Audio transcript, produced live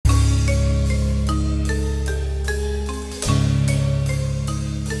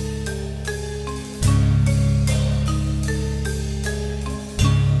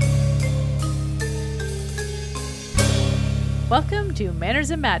Welcome to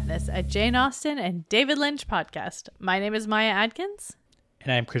Manners and Madness, a Jane Austen and David Lynch podcast. My name is Maya Adkins.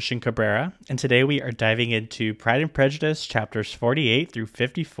 And I'm Christian Cabrera, and today we are diving into Pride and Prejudice chapters 48 through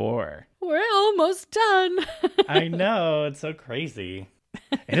 54. We're almost done. I know, it's so crazy.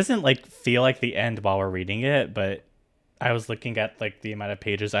 It doesn't feel like the end while we're reading it, but I was looking at the amount of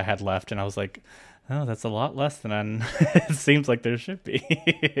pages I had left, and I was like, oh, that's a lot less than it seems like there should be.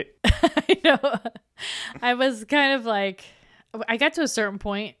 I know. I was kind of I got to a certain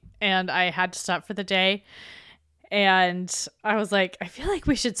point and I had to stop for the day. And I was like, I feel like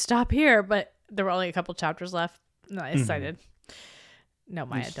we should stop here. But there were only a couple chapters left. And I decided, no,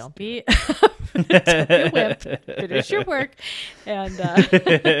 Maya, don't be a wimp. Finish your work. And but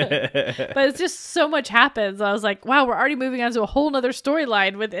it's just so much happens. I was like, wow, we're already moving on to a whole nother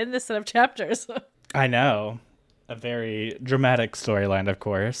storyline within this set of chapters. I know. A very dramatic storyline, of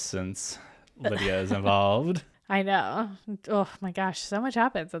course, since Lydia is involved. I know. Oh my gosh, so much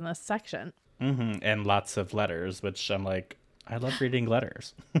happens in this section. And lots of letters, which I'm like, I love reading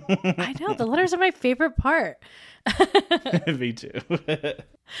letters. I know. The letters are my favorite part. Me too.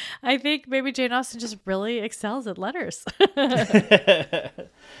 I think maybe Jane Austen just really excels at letters. I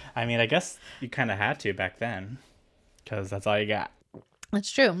mean, I guess you kind of had to back then, because that's all you got. That's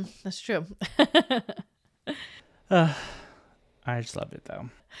true. That's true. I just loved it, though.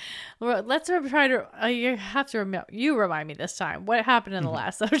 Well, let's try to. You have to remind me this time. What happened in the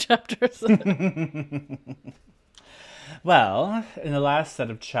last set of chapters? Well, in the last set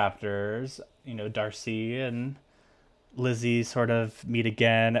of chapters, Darcy and Lizzie sort of meet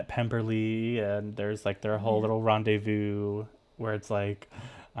again at Pemberley, and there's their whole little rendezvous where it's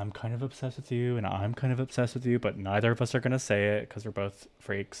I'm kind of obsessed with you and I'm kind of obsessed with you, but neither of us are going to say it because we're both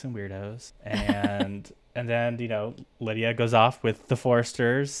freaks and weirdos. And and then, Lydia goes off with the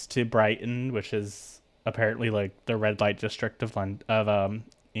Foresters to Brighton, which is apparently the red light district of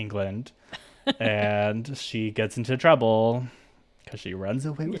England. And she gets into trouble because she runs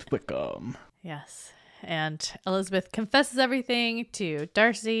away with Wickham. Yes. And Elizabeth confesses everything to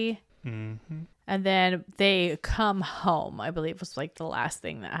Darcy. Mm-hmm. And then they come home, I believe was the last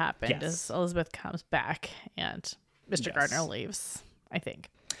thing that happened. Yes. Is Elizabeth comes back and Mr. Gardner leaves, I think.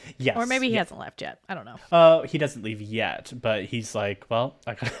 Yes. Or maybe he hasn't left yet. I don't know. He doesn't leave yet, but he's well,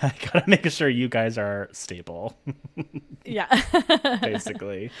 I gotta make sure you guys are stable. Yeah.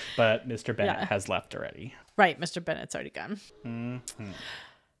 Basically. But Mr. Bennet has left already. Right. Mr. Bennet's already gone. Mm-hmm.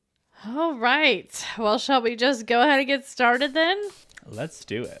 All right. Well, shall we just go ahead and get started then? Let's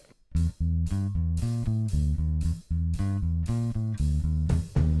do it.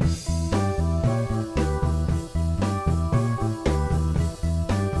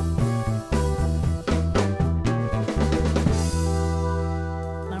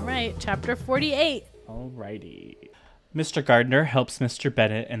 Chapter 48. Alrighty. Mr. Gardner helps Mr.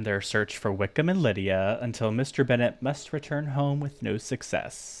 Bennet in their search for Wickham and Lydia until Mr. Bennet must return home with no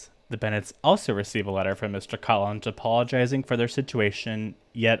success. The Bennets also receive a letter from Mr. Collins apologizing for their situation,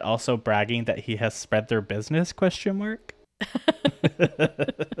 yet also bragging that he has spread their business, ?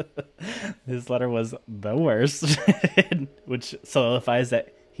 His letter was the worst, which solidifies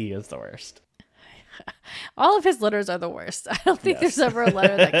that he is the worst. All of his letters are the worst. I don't think there's ever a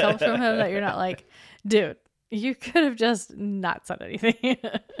letter that comes from him that you're not dude, you could have just not said anything.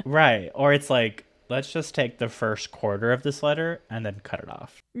 Right. Or it's let's just take the first quarter of this letter and then cut it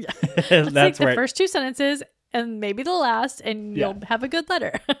off. Yeah. Let's That's take the first two sentences and maybe the last, and you'll have a good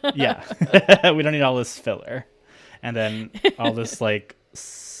letter. Yeah. We don't need all this filler. And then all this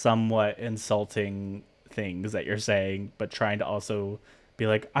somewhat insulting things that you're saying, but trying to also be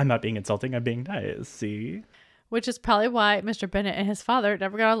I'm not being insulting, I'm being nice, see? Which is probably why Mr. Bennet and his father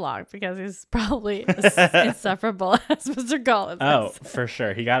never got along, because he's probably as insufferable as Mr. Collins. Oh, for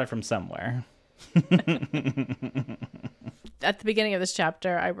sure. He got it from somewhere. At the beginning of this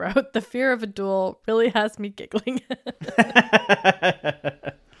chapter, I wrote, the fear of a duel really has me giggling.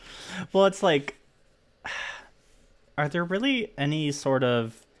 Well, it's are there really any sort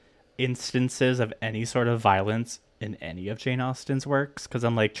of instances of any sort of violence in any of Jane Austen's works? Because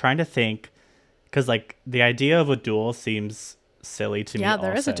I'm trying to think, because the idea of a duel seems silly to me. Yeah,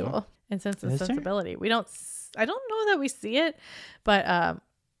 there is a duel in Sense and Is there? Sensibility. I don't know that we see it, but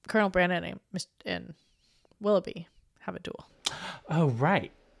Colonel Brandon and Willoughby have a duel. Oh,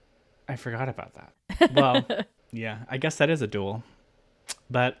 right. I forgot about that. Well, yeah, I guess that is a duel.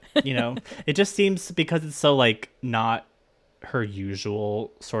 But, it just seems, because it's so not her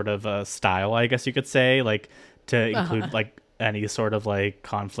usual sort of style, I guess you could say, to include any sort of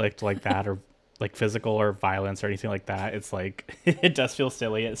conflict like that, or physical or violence or anything like that. It's it does feel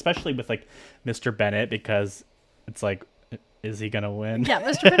silly, especially with Mr. Bennet, because it's is he gonna win? Yeah,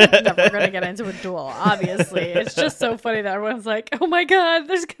 Mr. Bennett's never going to get into a duel, obviously. It's just so funny that everyone's like, oh my God,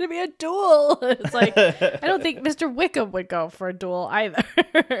 there's going to be a duel. It's like, I don't think Mr. Wickham would go for a duel either.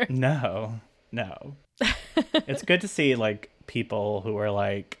 No. It's good to see like people who are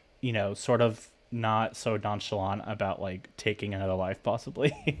like, sort of not so nonchalant about like taking another life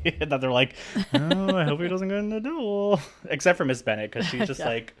possibly. That they're like, oh, I hope he doesn't get in a duel. Except for Miss Bennett, because she's just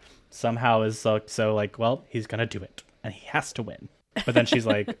like somehow is so like, well, he's gonna do it and he has to win. But then she's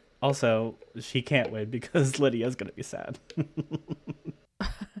like, also, she can't win because Lydia's gonna be sad.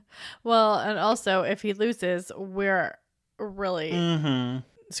 Well, and also if he loses, we're really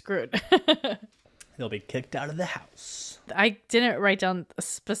screwed. He'll be kicked out of the house. I didn't write down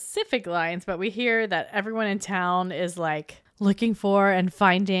specific lines, but we hear that everyone in town is like looking for and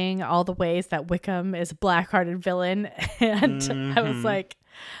finding all the ways that Wickham is a black-hearted villain. And I was like,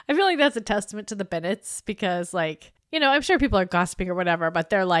 I feel like that's a testament to the Bennets because like, I'm sure people are gossiping or whatever, but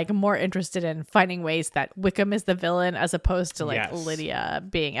they're like more interested in finding ways that Wickham is the villain as opposed to like Lydia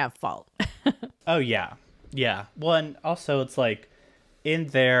being at fault. Oh, yeah. Yeah. Well, and also it's like in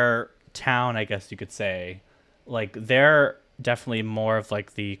their town, I guess you could say, like they're definitely more of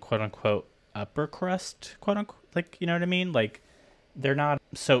like the quote unquote upper crust, quote unquote, like, you know what I mean? Like they're not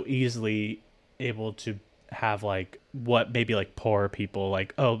so easily able to have like what maybe like poor people,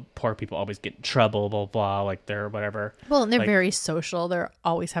 like, oh, poor people always get in trouble, blah, blah, like they're whatever. Well, and they're like, very social. They're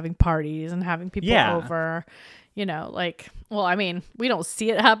always having parties and having people over, like, well, I mean, we don't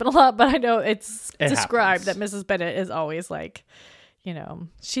see it happen a lot, but I know it's described that Mrs. Bennet is always like,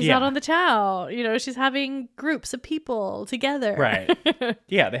 she's out on the town, she's having groups of people together. Right.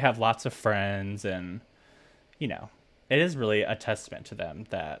 Yeah, they have lots of friends and, it is really a testament to them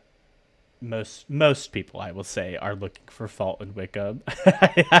that most people, I will say, are looking for fault in Wickham.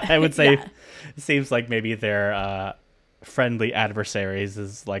 I would say it seems like maybe their friendly adversaries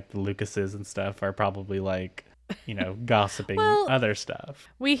is like the Lucases and stuff are probably like, gossiping other stuff.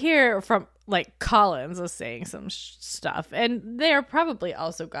 We hear from like Collins is saying some stuff and they're probably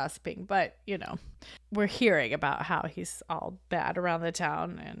also gossiping, but we're hearing about how he's all bad around the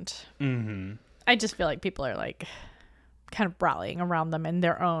town and I just feel like people are like kind of rallying around them in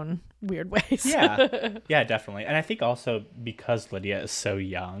their own weird ways. Yeah, definitely. And I think also because Lydia is so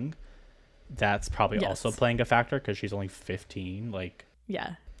young, that's probably also playing a factor because she's only 15. Like,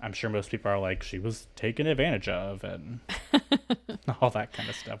 yeah, I'm sure most people are like, she was taken advantage of and all that kind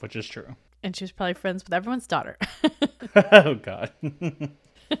of stuff, which is true. And she was probably friends with everyone's daughter. Oh, God.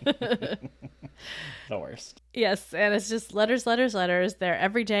 The worst. Yes, and it's just letters. They're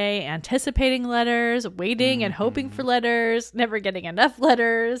every day anticipating letters, waiting and hoping for letters, never getting enough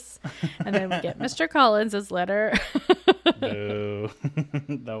letters. And then we get Mr. Collins' letter. Boo.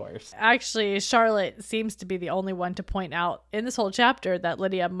 The worst. Actually, Charlotte seems to be the only one to point out in this whole chapter that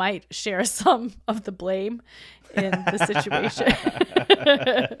Lydia might share some of the blame in the situation.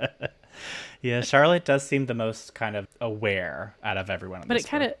 Yeah, Charlotte does seem the most kind of aware out of everyone. But it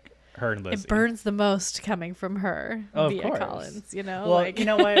kind of, her and Lizzie. It burns the most coming from her via course. Collins, Well, you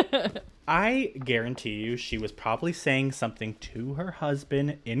know what? I guarantee you she was probably saying something to her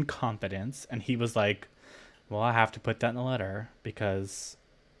husband in confidence, and he was like, well, I have to put that in the letter because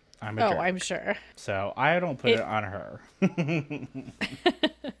I'm a jerk. Oh, I'm sure. So I don't put it on her.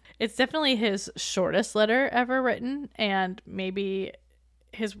 It's definitely his shortest letter ever written, and maybe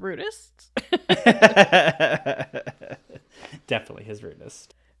his rudest. Definitely his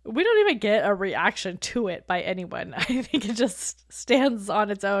rudest. We don't even get a reaction to it by anyone. I think it just stands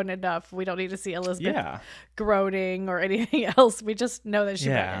on its own enough. We don't need to see Elizabeth groaning or anything else. We just know that she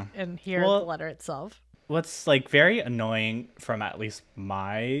read it and hear the letter itself. What's like very annoying from at least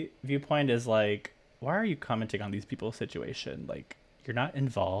my viewpoint is like, why are you commenting on these people's situation? Like, you're not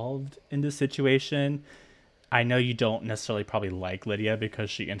involved in this situation. I know you don't necessarily probably like Lydia because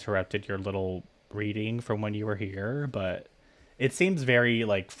she interrupted your little reading from when you were here, but it seems very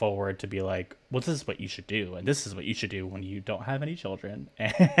like forward to be like, well, this is what you should do, and this is what you should do when you don't have any children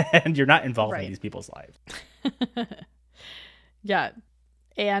and you're not involved in these people's lives. Yeah.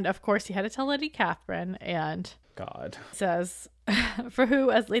 And of course he had to tell Lady Catherine, and God says, for who,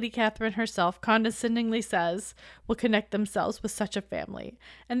 as Lady Catherine herself condescendingly says, will connect themselves with such a family.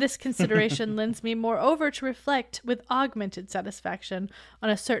 And this consideration lends me moreover to reflect with augmented satisfaction on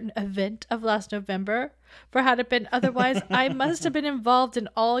a certain event of last November. For had it been otherwise, I must have been involved in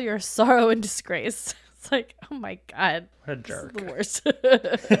all your sorrow and disgrace. It's like, oh my God. What a jerk. This is the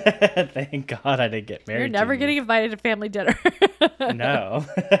worst. Thank God I didn't get married. You're never getting invited to family dinner. No.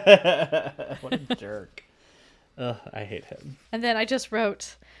 What a jerk. Ugh, I hate him. And then I just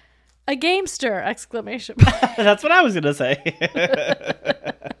wrote, A gamester! Exclamation. That's what I was gonna say.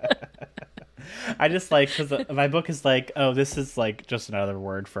 I just like, because my book is like, oh, this is like just another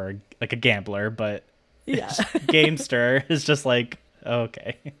word for like a gambler, but Yeah. gamester is just like,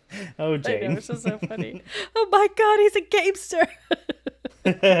 okay. Oh, I Jane. know, it's just so funny. Oh my god, he's a gamester!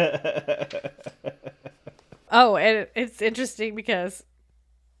 Oh, and it's interesting because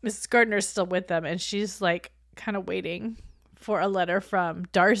Mrs. Gardner's still with them, and she's like kind of waiting for a letter from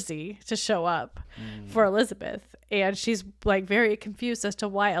Darcy to show up for Elizabeth. And she's like very confused as to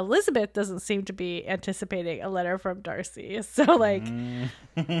why Elizabeth doesn't seem to be anticipating a letter from Darcy. So like,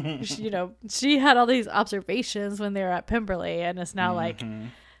 she had all these observations when they were at Pemberley, and it's now like,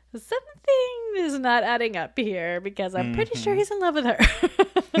 something is not adding up here because I'm pretty sure he's in love with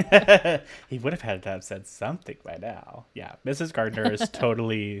her. He would have had to have said something by now. Yeah, Mrs. Gardner is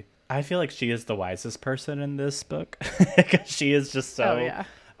totally... I feel like she is the wisest person in this book because she is just so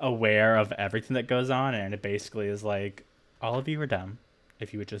aware of everything that goes on, and it basically is like, all of you are dumb.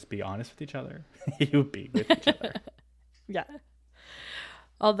 If you would just be honest with each other, you would be with each other. Yeah.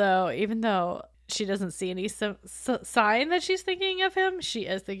 Although, even though she doesn't see any sign that she's thinking of him, she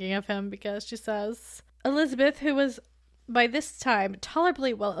is thinking of him because she says, Elizabeth, who was by this time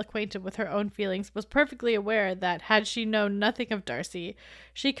tolerably well acquainted with her own feelings, was perfectly aware that had she known nothing of Darcy,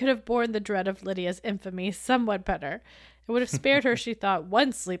 she could have borne the dread of Lydia's infamy somewhat better. It would have spared her, she thought,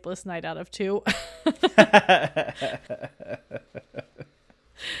 one sleepless night out of 2.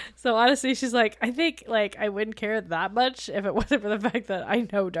 So honestly, she's like, I think like I wouldn't care that much if it wasn't for the fact that I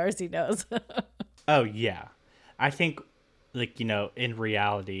know Darcy knows. Oh yeah, I think like, in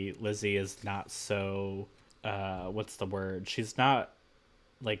reality, Lizzie is not so what's the word? She's not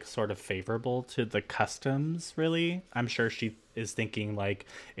like sort of favorable to the customs, really. I'm sure she is thinking like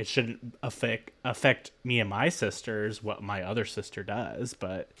it shouldn't affect me and my sisters what my other sister does,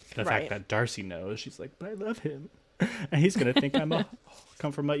 but the fact that Darcy knows, she's like, but I love him, and he's gonna think I'm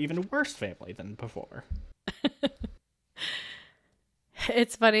come from an even worse family than before.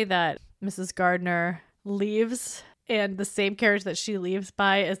 It's funny that Mrs. Gardner leaves, and the same carriage that she leaves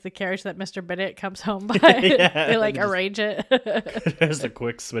by is the carriage that Mr. Bennet comes home by. Yeah, they like arrange it. There's a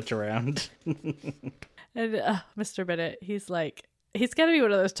quick switch around. And Mr. Bennet, he's got to be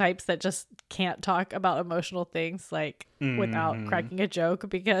one of those types that just can't talk about emotional things like without cracking a joke,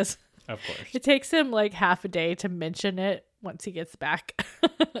 because of course it takes him like half a day to mention it once he gets back.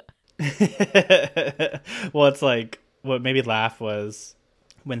 Well, it's like what made me laugh was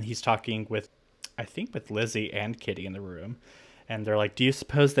when he's talking with, I think with Lizzie and Kitty in the room, and they're like, do you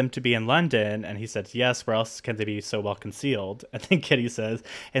suppose them to be in London? And he said, yes, where else can they be so well concealed? And then Kitty says,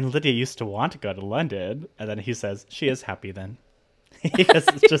 and Lydia used to want to go to London. And then he says, she is happy then. Because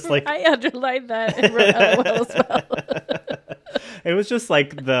it's just like, I underlined that and wrote LOL as well. It was just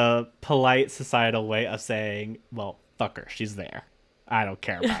like the polite societal way of saying, well, fuck her, she's there, I don't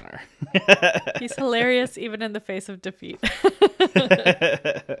care about her. He's hilarious even in the face of defeat.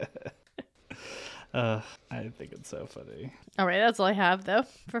 I think it's so funny. All right, that's all I have though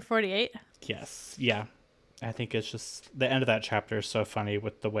for 48. Yes, yeah. I think it's just the end of that chapter is so funny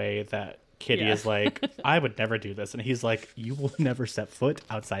with the way that Kitty is like, I would never do this, and he's like, you will never set foot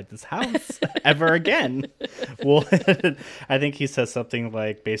outside this house ever again. Well, I think he says something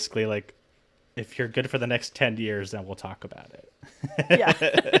like, basically like, if you're good for the next 10 years, then we'll talk about it. Yeah.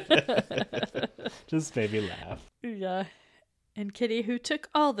 Just made me laugh. Yeah. And Kitty, who took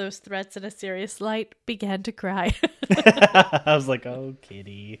all those threats in a serious light, began to cry. I was like, oh,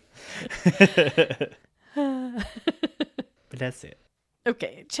 Kitty. But that's it.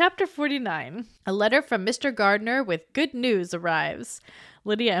 Okay, chapter 49. A letter from Mr. Gardner with good news arrives.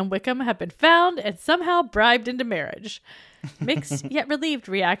 Lydia and Wickham have been found and somehow bribed into marriage. Mixed yet relieved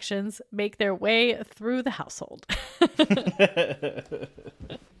reactions make their way through the household.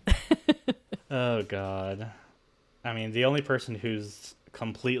 Oh, God. I mean, the only person who's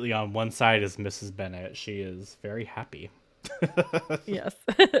completely on one side is Mrs. Bennet. She is very happy. Yes.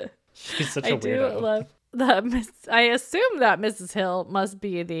 She's such a weirdo. I do love that. I assume that Mrs. Hill must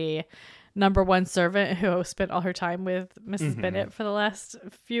be the number one servant who spent all her time with Mrs. Bennet for the last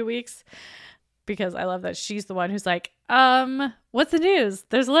few weeks, because I love that she's the one who's like, what's the news?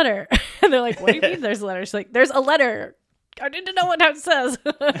 There's a letter. And they're like, what do you mean there's a letter? She's like, there's a letter. I need to know what that says.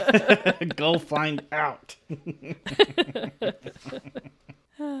 Go find out.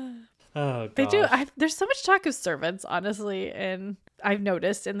 Oh, gosh. They do. There's so much talk of servants, honestly, and I've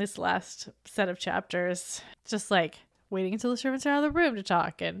noticed in this last set of chapters, just like waiting until the servants are out of the room to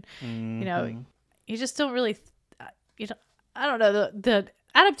talk, and you just don't really, I don't know, the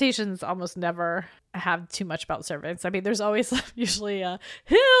adaptations almost never have too much about servants. I mean, there's always usually a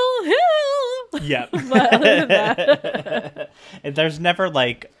hill. Yep. But other than that, There's never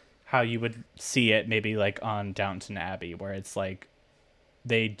like how you would see it maybe like on Downton Abbey, where it's like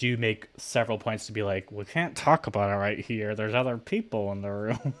they do make several points to be like, we can't talk about it right here. There's other people in the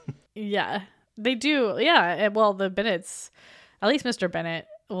room. yeah, they do. Yeah. Well, the Bennets, at least Mr. Bennet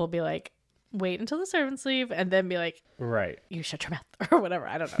will be like, wait until the servants leave, and then be like, Right. you shut your mouth, or whatever.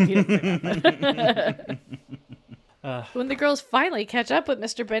 I don't know. He didn't say that. When the girls finally catch up with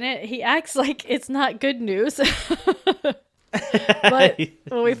Mr. Bennet, he acts like it's not good news. But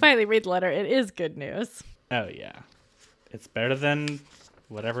when we finally read the letter, it is good news. Oh, yeah. It's better than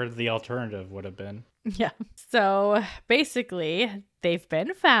whatever the alternative would have been. Yeah. So basically, they've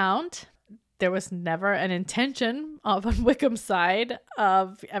been found. There was never an intention on Wickham's side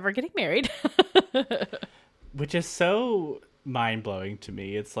of ever getting married. Which is so mind-blowing to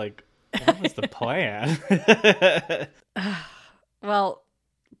me. It's like, what was the plan? Well,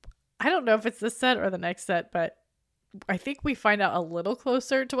 I don't know if it's this set or the next set, but I think we find out a little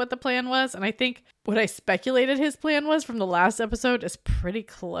closer to what the plan was. And I think what I speculated his plan was from the last episode is pretty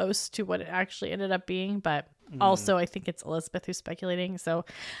close to what it actually ended up being. But also, I think it's Elizabeth who's speculating. So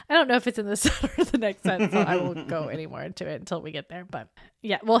I don't know if it's in this set or the next set. So I won't go any more into it until we get there. But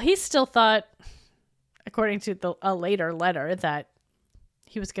yeah, well, he still thought, according to a later letter, that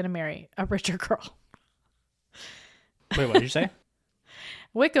he was going to marry a richer girl. Wait, what did you say?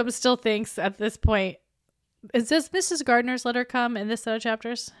 Wickham still thinks at this point. Does Mrs. Gardner's letter come in this set of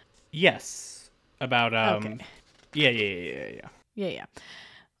chapters? Yes. About, Okay. Yeah.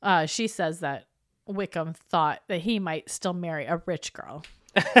 She says that Wickham thought that he might still marry a rich girl.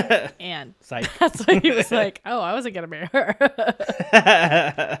 And Psych. that's why he was like, oh, I wasn't going to marry her.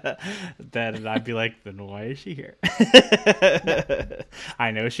 Then I'd be like, then why is she here? I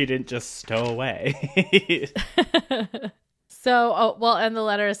know she didn't just stow away. So, and the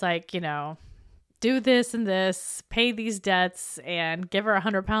letter is like, do this and this, pay these debts, and give her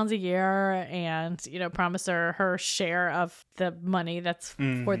 £100 a year, and promise her share of the money that's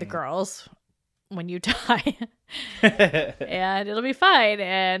for the girls when you die. And it'll be fine.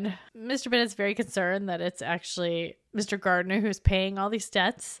 And Mr. Bennet's very concerned that it's actually Mr. Gardner who's paying all these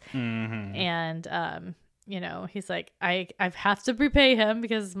debts. And he's like, I have to repay him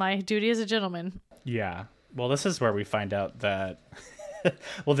because my duty as a gentleman. Yeah. Well, this is where we find out that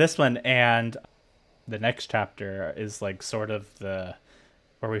well, this one and the next chapter is like sort of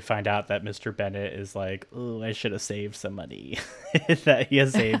where we find out that Mr. Bennet is like, oh, I should have saved some money. That he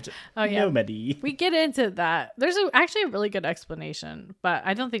has saved no money. We get into that. There's actually a really good explanation, but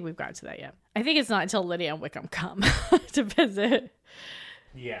I don't think we've got to that yet. I think it's not until Lydia and Wickham come to visit.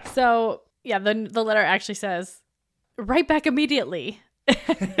 Yeah. So, yeah, the letter actually says, right back immediately.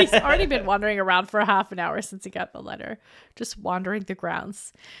 He's already been wandering around for half an hour since he got the letter, just wandering the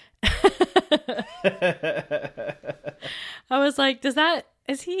grounds. I was like,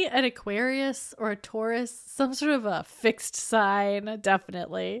 is he an Aquarius or a Taurus? Some sort of a fixed sign,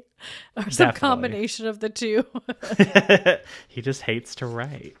 definitely. Or some combination of the two. He just hates to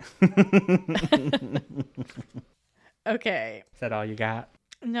write. Okay. Is that all you got?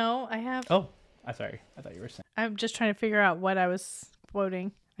 No, I have... Oh, I'm sorry. I thought you were saying... I'm just trying to figure out what I was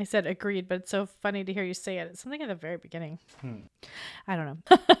quoting. I said agreed, but it's so funny to hear you say it. It's something at the very beginning. I don't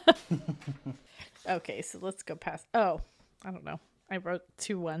know. Okay, so let's go past... Oh, I don't know. I wrote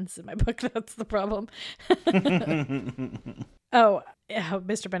 2 1s in my book. That's the problem.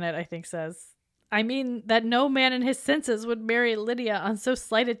 Mr. Bennet, I think, says, I mean that no man in his senses would marry Lydia on so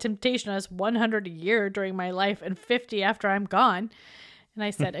slight a temptation as 100 a year during my life and 50 after I'm gone. And I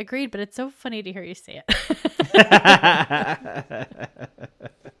said, agreed, but it's so funny to hear you say it.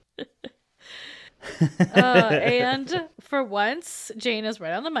 And for once, Jane is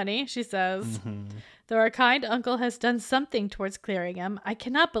right on the money. She says, though our kind uncle has done something towards clearing him, I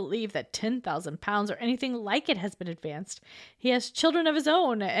cannot believe that £10,000 or anything like it has been advanced. He has children of his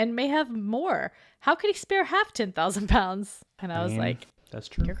own and may have more. How could he spare half £10,000? And I was like, that's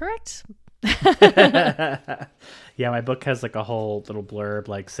true. You're correct. Yeah, my book has like a whole little blurb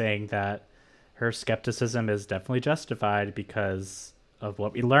like saying that her skepticism is definitely justified because of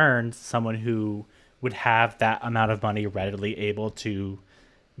what we learned. Someone who would have that amount of money readily able to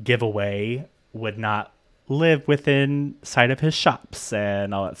give away would not live within sight of his shops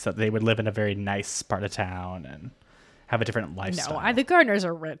and all that stuff. They would live in a very nice part of town and have a different lifestyle. No, the Gardners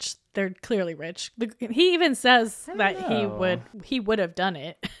are rich. They're clearly rich. He even says that he would have done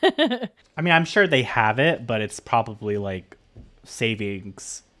it. I mean, I'm sure they have it, but it's probably like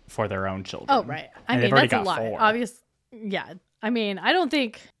savings for their own children. Oh, right. I mean, that's a lot. Obviously, yeah. I mean,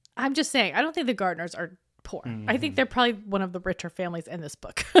 I'm just saying, I don't think the Gardners are poor. I think they're probably one of the richer families in this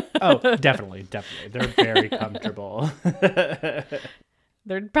book. Oh, definitely. They're very comfortable.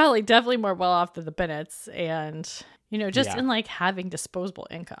 They're probably definitely more well off than the Bennets, and just Yeah. in like having disposable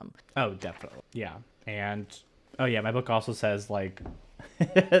income. Oh, definitely. Yeah. And my book also says like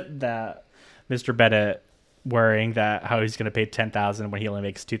that Mr. Bennett worrying that how he's going to pay 10,000 when he only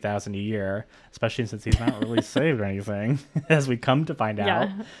makes 2,000 a year, especially since he's not really saved or anything. As we come to find out,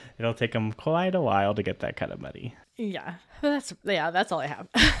 it'll take him quite a while to get that kind of money. Yeah. That's all I have.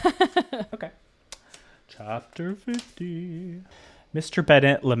 Okay. Chapter 50. Mr.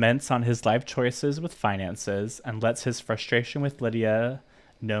 Bennett laments on his life choices with finances and lets his frustration with Lydia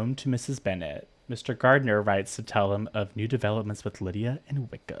known to Mrs. Bennett. Mr. Gardner writes to tell him of new developments with Lydia and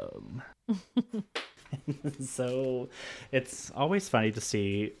Wickham. So it's always funny to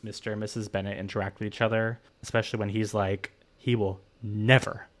see Mr. and Mrs. Bennett interact with each other, especially when he's like, he will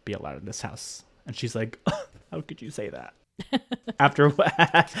never be allowed in this house. And she's like, how could you say that? After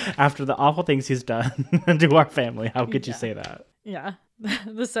the awful things he's done to our family, how could you say that? Yeah.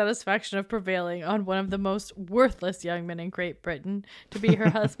 The satisfaction of prevailing on one of the most worthless young men in Great Britain to be her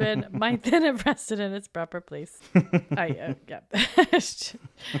husband might then have rested in its proper place. Yeah. It's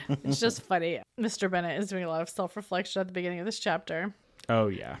just funny. Mr. Bennett is doing a lot of self-reflection at the beginning of this chapter. Oh,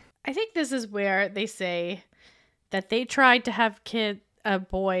 yeah. I think this is where they say that they tried to have a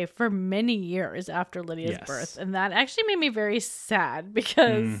boy for many years after Lydia's birth. And that actually made me very sad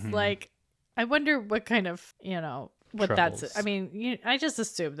because, like, I wonder what kind of, what troubles. that's. I mean, I just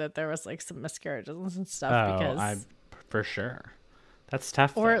assumed that there was like some miscarriages and stuff because for sure, that's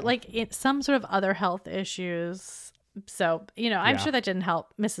tough. Or though. like some sort of other health issues. So I'm sure that didn't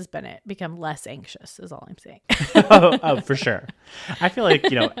help Mrs. Bennett become less anxious. Is all I'm saying. oh, for sure. I feel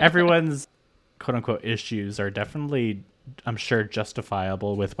like everyone's quote unquote issues are definitely, I'm sure,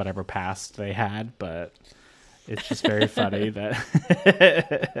 justifiable with whatever past they had, but it's just very funny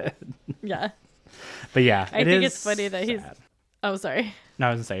that. Yeah. But yeah, I think it's funny that he's. sad. Oh, sorry. No,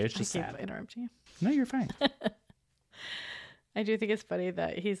 I was gonna say it's just I keep sad. interrupting you. No, you're fine. I do think it's funny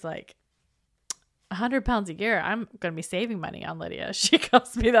that he's like, 100 pounds a year. I'm going to be saving money on Lydia. She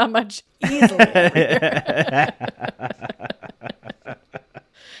costs me that much easily every year.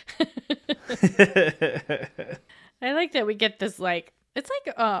 I like that we get this like, it's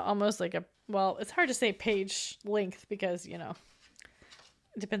like almost like it's hard to say page length because,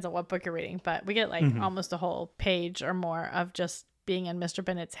 it depends on what book you're reading, but we get like almost a whole page or more of just being in Mr.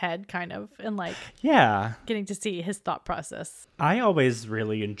 Bennett's head kind of, and like getting to see his thought process. I always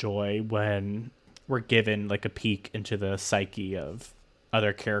really enjoy when we're given like a peek into the psyche of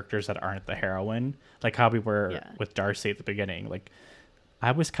other characters that aren't the heroine, like how we were with Darcy at the beginning. Like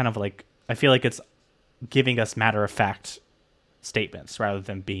I was kind of like, I feel like it's giving us matter of fact statements rather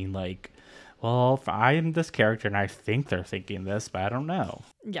than being like, well, I am this character and I think they're thinking this, but I don't know.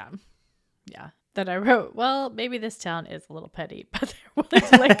 Yeah. That I wrote, well, maybe this town is a little petty, but they're willing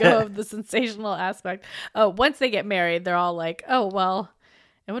to let go of the sensational aspect. Oh, once they get married, they're all like, oh, well,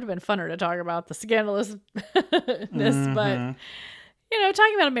 it would have been funner to talk about the scandalousness, but,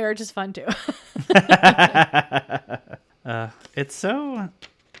 talking about a marriage is fun too. It's so,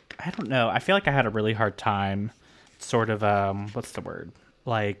 I don't know. I feel like I had a really hard time sort of, what's the word?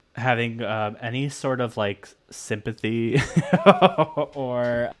 Like having any sort of like sympathy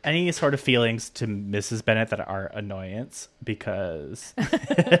or any sort of feelings to Mrs. Bennett that are annoyance, because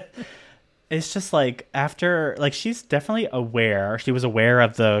it's just like after, like, she's definitely aware. She was aware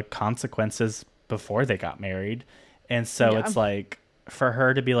of the consequences before they got married. And so it's like for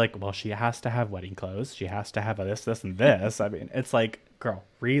her to be like, well, she has to have wedding clothes. She has to have this, and this. I mean, it's like, girl,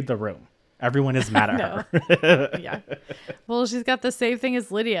 read the room. Everyone is mad at her. Yeah. Well, she's got the same thing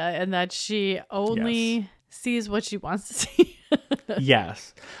as Lydia in that she only sees what she wants to see.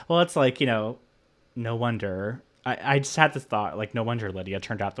 Yes. Well, it's like, no wonder. I just had this thought, like, no wonder Lydia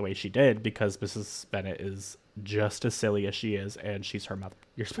turned out the way she did, because Mrs. Bennett is just as silly as she is, and she's her mother.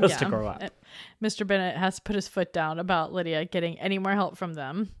 You're supposed to grow up. Mr. Bennett has to put his foot down about Lydia getting any more help from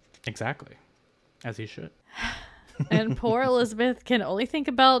them. Exactly. As he should. And poor Elizabeth can only think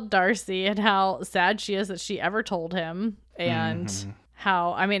about Darcy and how sad she is that she ever told him. And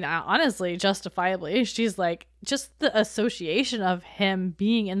how, I mean, honestly, justifiably, she's like, just the association of him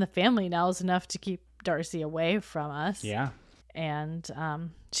being in the family now is enough to keep Darcy away from us. Yeah. And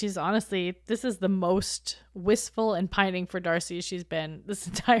she's honestly, this is the most wistful and pining for Darcy she's been this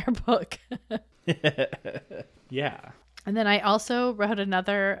entire book. Yeah. And then I also wrote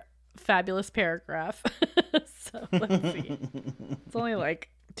another fabulous paragraph. So let's see. It's only like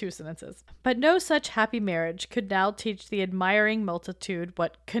 2 sentences. But no such happy marriage could now teach the admiring multitude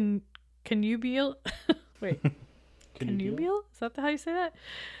what connubial. Wait, connubial? Is that how you say that?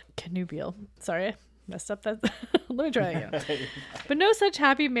 Connubial. Sorry, I messed up that. Let me try that again. But no such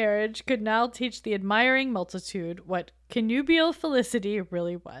happy marriage could now teach the admiring multitude what connubial felicity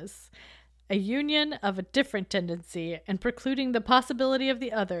really was. A union of a different tendency and precluding the possibility of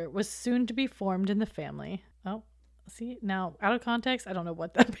the other was soon to be formed in the family. Oh, see, now out of context, I don't know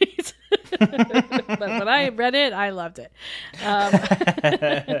what that means. But when I read it, I loved it.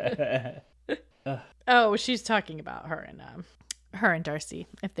 Oh, she's talking about her and Darcy,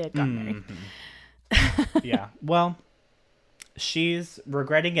 if they had gotten married. Yeah, well, she's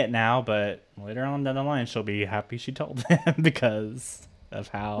regretting it now, but later on down the line, she'll be happy she told him because of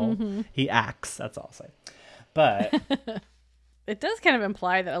how he acts. That's all I'll say. But it does kind of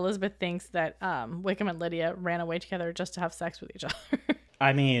imply that Elizabeth thinks that Wickham and Lydia ran away together just to have sex with each other.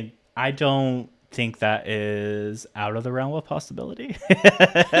 I mean, I don't think that is out of the realm of possibility.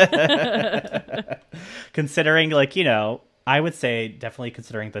 Considering, like, you know, I would say definitely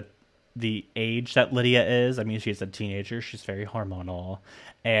considering the age that Lydia is. I mean, she's a teenager. She's very hormonal.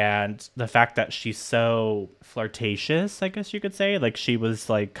 And the fact that she's so flirtatious, I guess you could say, like she was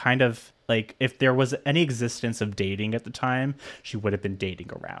like kind of like if there was any existence of dating at the time, she would have been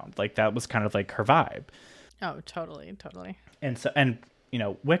dating around. Like that was kind of like her vibe. Oh, totally. And you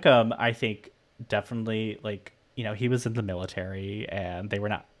know, Wickham, I think definitely like, you know, he was in the military and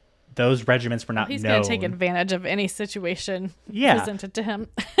those regiments were not known. He's going to take advantage of any situation presented to him.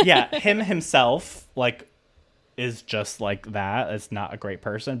 Yeah, him himself, like, is just like that. It's not a great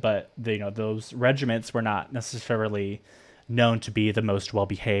person, but you know, those regiments were not necessarily known to be the most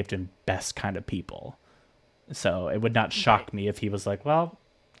well-behaved and best kind of people. So it would not shock me if he was like, well,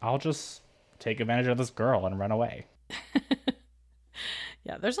 I'll just take advantage of this girl and run away.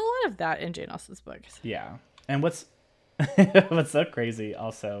 Yeah, there's a lot of that in Jane Austen's books. Yeah. And what's so crazy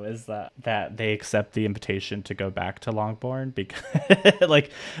also is that they accept the invitation to go back to Longbourn because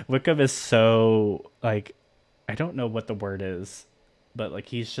like Wickham is so like, I don't know what the word is, but like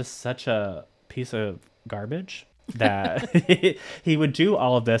he's just such a piece of garbage that he would do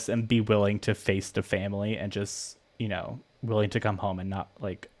all of this and be willing to face the family and just, you know, willing to come home and not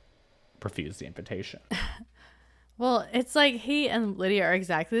like refuse the invitation. Well, it's like he and Lydia are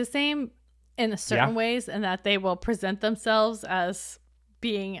exactly the same in certain ways, and that they will present themselves as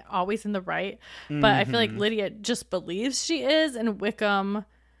being always in the right. But I feel like Lydia just believes she is, and Wickham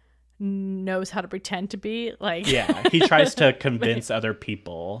knows how to pretend to be. Like, yeah, he tries to convince other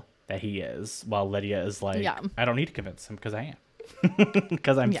people that he is, while Lydia is like, I don't need to convince him because I am.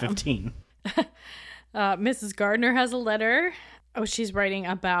 Because I'm 15. Mrs. Gardner has a letter. Oh, she's writing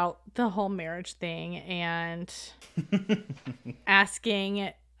about the whole marriage thing and asking,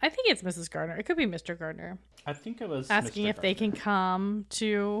 I think it's Mrs. Gardner. It could be Mr. Gardner. I think it was asking Mr. if Gardner. they can come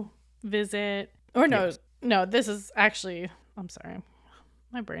to visit. Or no, this is actually, I'm sorry.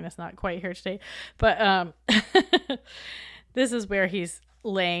 My brain is not quite here today. But this is where he's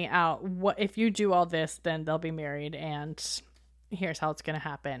laying out what if you do all this, then they'll be married and here's how it's going to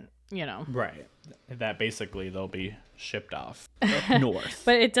happen, you know. Right. That basically they'll be shipped off north.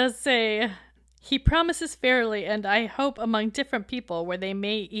 But it does say, he promises fairly, and I hope among different people where they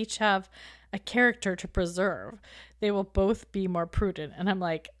may each have a character to preserve, they will both be more prudent. And I'm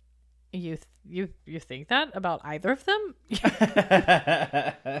like, you think that about either of them?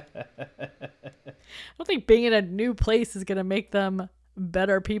 I don't think being in a new place is going to make them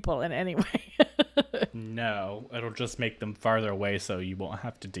better people in any way. No, it'll just make them farther away so you won't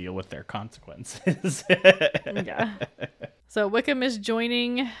have to deal with their consequences. Yeah. So Wickham is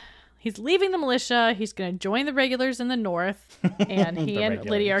he's leaving the militia. He's going to join the regulars in the north. And he and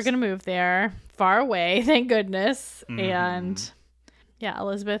Lydia are going to move there, far away, thank goodness. Mm-hmm. And yeah,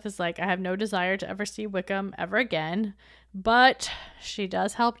 Elizabeth is like, I have no desire to ever see Wickham ever again. But she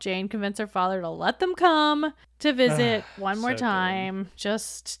does help Jane convince her father to let them come to visit one more time. Good.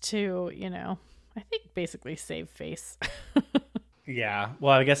 Just to, you know, I think basically save face. Yeah.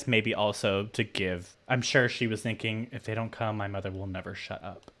 Well, I guess maybe also to give. I'm sure she was thinking, if they don't come, my mother will never shut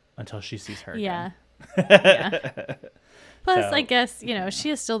up until she sees her again. Yeah. Plus, I guess, you know,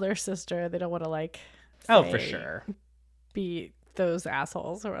 she is still their sister. They don't want to like. For sure. Be those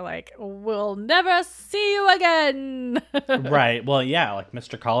assholes who are like, we'll never see you again. Right. Well, yeah, like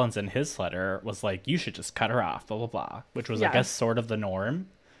Mr. Collins in his letter was like, you should just cut her off, blah, blah, blah. Which was, I guess, sort of the norm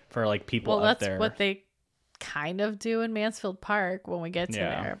for like people up there. Well, that's what they kind of do in Mansfield Park when we get to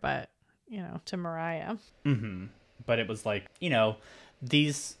there. But, you know, to Mariah. Mm-hmm. But it was like, you know,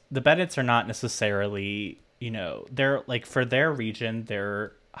 the Bennets are not necessarily, you know, they're like for their region,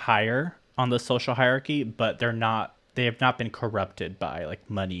 they're higher on the social hierarchy, but they have not been corrupted by like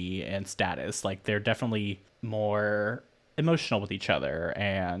money and status. Like they're definitely more emotional with each other,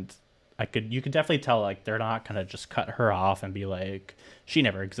 and you could definitely tell like they're not gonna just cut her off and be like she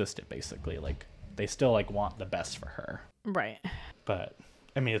never existed, basically. Like they still like want the best for her. Right. But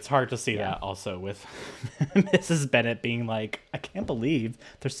I mean, it's hard to see that also with Mrs. Bennet being like, I can't believe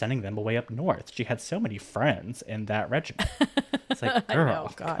they're sending them away up north. She had so many friends in that regiment. It's like, girl,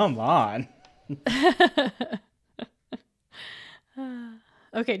 come on.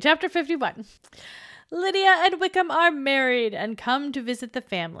 Okay, chapter 51. Lydia and Wickham are married and come to visit the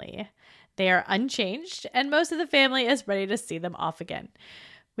family. They are unchanged, and most of the family is ready to see them off again.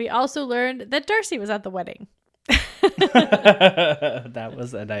 We also learned that Darcy was at the wedding. That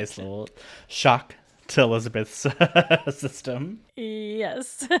was a nice little shock to Elizabeth's system.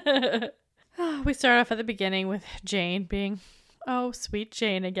 Yes. We start off at the beginning with Jane being, oh, sweet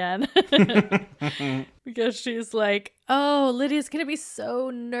Jane again. Because she's like, oh, Lydia's going to be so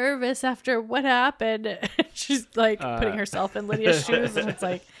nervous after what happened. She's like putting herself in Lydia's shoes. And it's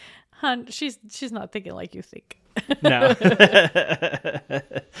like, hun, she's not thinking like you think. No.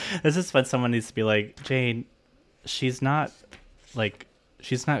 This is when someone needs to be like, Jane, she's not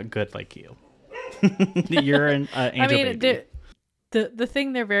good like you. You're an angel baby. The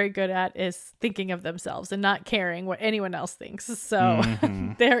thing they're very good at is thinking of themselves and not caring what anyone else thinks. So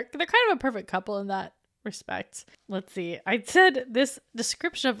they're kind of a perfect couple in that respect. Let's see. I said this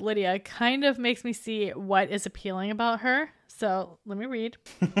description of Lydia kind of makes me see what is appealing about her. So let me read.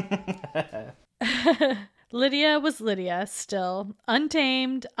 Lydia was Lydia still,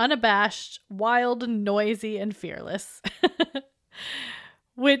 untamed, unabashed, wild, noisy, and fearless.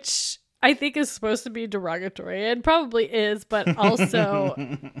 Which I think is supposed to be derogatory, and probably is, but also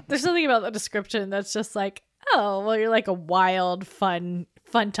there's something about the description that's just like, oh, well, you're like a wild, fun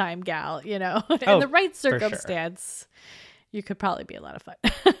time gal, you know? In the right circumstance, you could probably be a lot of fun.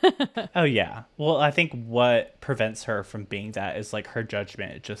 Oh, yeah. Well, I think what prevents her from being that is like her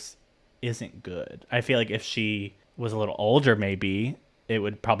judgment. It just isn't good. I feel like if she was a little older, maybe it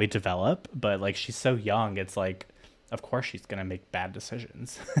would probably develop, but like she's so young, it's like, of course she's gonna make bad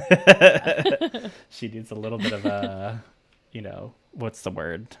decisions. She needs a little bit of a, what's the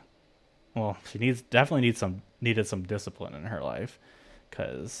word? Well, she needed some discipline in her life,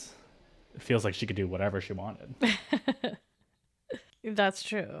 because it feels like she could do whatever she wanted. That's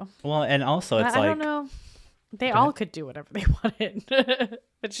true. Well, and also it's I don't know. They all could do whatever they wanted,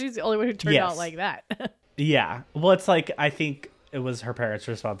 but she's the only one who turned out like that. Yeah. Well, it's like, I think it was her parents'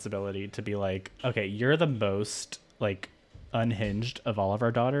 responsibility to be like, okay, you're the most like unhinged of all of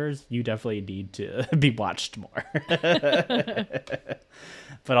our daughters. You definitely need to be watched more.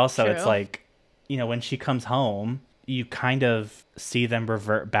 But also It's like, when she comes home, you kind of see them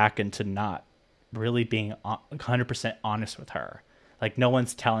revert back into not really being 100% honest with her. Like no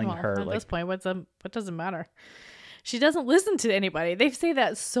one's telling her. At this point, what doesn't matter? She doesn't listen to anybody. They say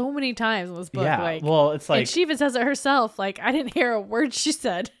that so many times in this book. Yeah, like, well, it's like, and she even says it herself. Like, I didn't hear a word she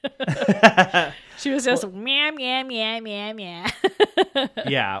said. She was just meow meow meow meow meow.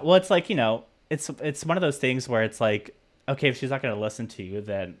 Yeah, well, it's like, it's one of those things where it's like, okay, if she's not going to listen to you,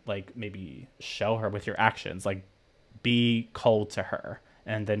 then like maybe show her with your actions. Like, be cold to her,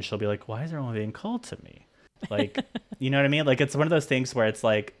 and then she'll be like, why is everyone being cold to me? Like, you know what I mean? Like, it's one of those things where it's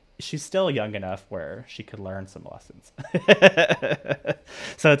like, she's still young enough where she could learn some lessons.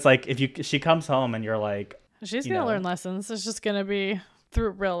 So it's like, if she comes home and you're like, she's going to learn lessons. It's just going to be through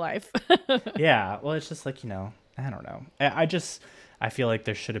real life. Yeah. Well, it's just like, I don't know. I feel like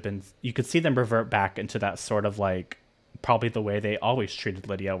there should have been, you could see them revert back into that sort of like, probably the way they always treated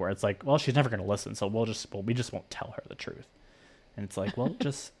Lydia, where it's like, well, she's never going to listen. So we just won't tell her the truth. And it's like, well,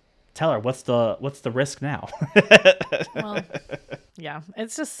 just tell her what's the risk now. Well, yeah,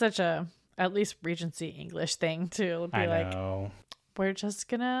 it's just such a, at least Regency English thing to be like, we're just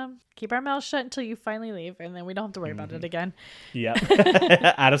gonna keep our mouths shut until you finally leave, and then we don't have to worry about it again. Yep.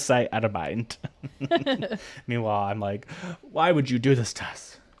 Out of sight, out of mind. Meanwhile, I'm like, why would you do this to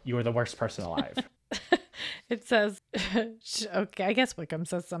us? You were the worst person alive. It says, okay, I guess Wickham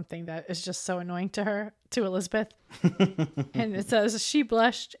says something that is just so annoying to her, to Elizabeth. And it says, she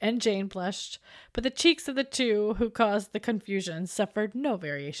blushed and Jane blushed, but the cheeks of the two who caused the confusion suffered no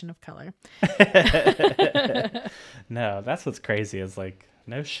variation of color. No, that's what's crazy, is like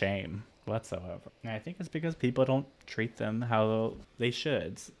no shame whatsoever. And I think it's because people don't treat them how they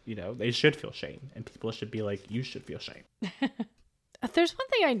should. They should feel shame, and people should be like, you should feel shame. There's one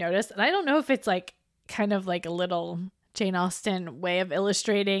thing I noticed, and I don't know if it's like kind of like a little Jane Austen way of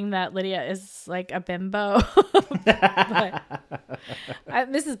illustrating that Lydia is like a bimbo. But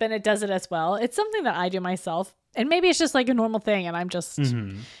Mrs. Bennet does it as well. It's something that I do myself. And maybe it's just like a normal thing and I'm just,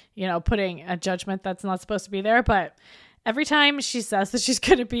 putting a judgment that's not supposed to be there. But every time she says that she's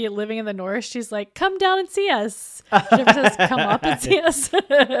going to be living in the North, she's like, come down and see us. She never says, come up and see us.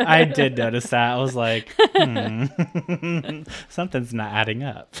 I did notice that. I was like, something's not adding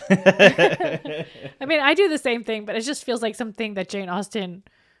up. I mean, I do the same thing, but it just feels like something that Jane Austen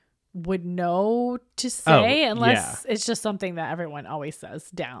would know to say, unless it's just something that everyone always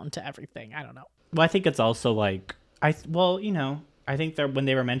says down to everything. I don't know. Well, I think it's also like, I think that when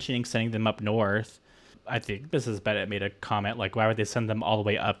they were mentioning sending them up north, I think Mrs. Bennet made a comment like, why would they send them all the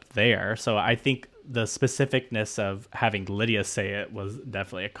way up there? So I think the specificness of having Lydia say it was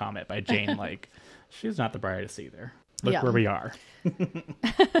definitely a comment by Jane. Like, she's not the brightest either. Look where we are.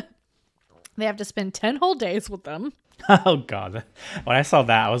 They have to spend 10 whole days with them. Oh, God. When I saw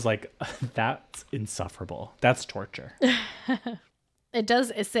that, I was like, that's insufferable. That's torture. It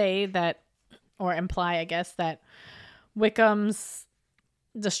does say that, or imply, I guess, that Wickham's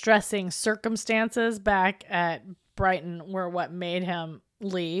distressing circumstances back at Brighton were what made him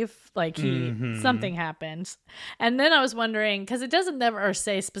leave. Like something happened. And then I was wondering, because it doesn't never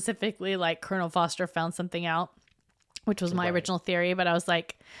say specifically like Colonel Foster found something out, which was my original theory, but I was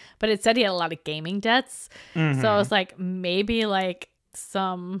like, but it said he had a lot of gaming debts. So I was like, maybe like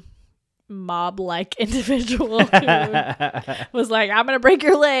some mob-like individual who was like, I'm gonna break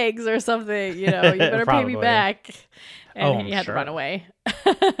your legs or something, you better pay me back. And he had to run away.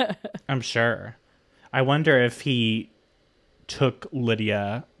 I'm sure. I wonder if he took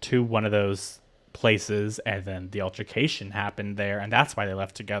Lydia to one of those places and then the altercation happened there and that's why they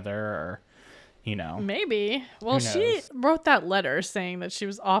left together, or maybe. Well, she wrote that letter saying that she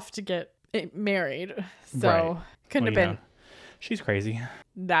was off to get married, so couldn't have been. She's crazy.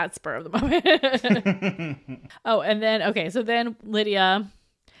 That spur of the moment. Oh, and then so then Lydia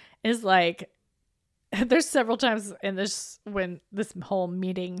is like, there's several times in this whole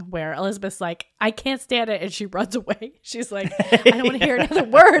meeting where Elizabeth's like, I can't stand it, and she runs away. She's like, I don't want to hear another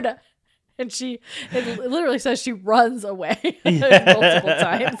word. And it literally says she runs away multiple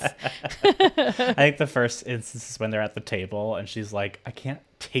times. I think the first instance is when they're at the table and she's like, I can't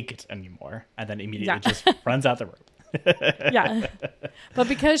take it anymore. And then immediately just runs out the room. Yeah. But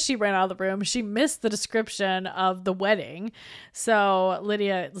because she ran out of the room, she missed the description of the wedding. So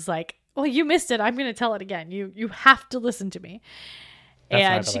Lydia is like, well, you missed it. I'm going to tell it again. You have to listen to me.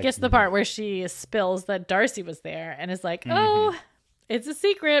 And she gets to the part where she spills that Darcy was there and is like, oh, it's a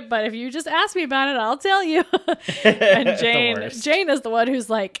secret, but if you just ask me about it, I'll tell you. And Jane is the one who's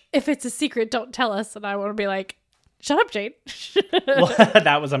like, if it's a secret, don't tell us. And I want to be like, shut up, Jane. Well,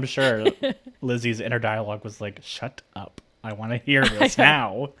 that was, I'm sure, Lizzie's inner dialogue was like, shut up. I want to hear this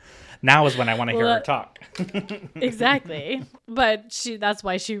now. Now is when I want to hear her talk. Exactly. But that's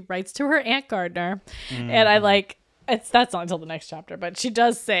why she writes to her Aunt Gardner. And I like, that's not until the next chapter, but she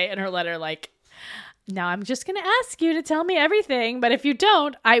does say in her letter, like, now I'm just going to ask you to tell me everything, but if you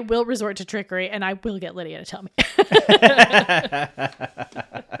don't, I will resort to trickery and I will get Lydia to tell me.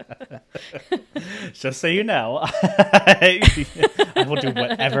 Just so you know, I will do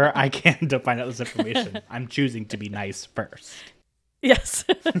whatever I can to find out this information. I'm choosing to be nice first. Yes.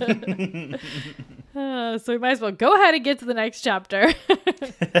 So we might as well go ahead and get to the next chapter.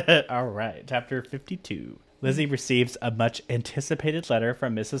 All right. Chapter 52. Lizzie receives a much anticipated letter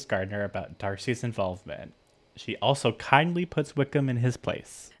from Mrs. Gardner about Darcy's involvement. She also kindly puts Wickham in his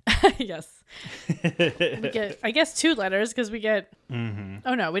place. Yes. We get, I guess, 2 letters because we get.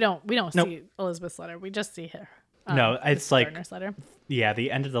 Oh no, we don't see Elizabeth's letter. We just see her. No, it's Mrs. like Gardner's letter. Yeah,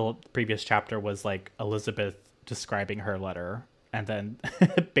 the end of the previous chapter was like Elizabeth describing her letter, and then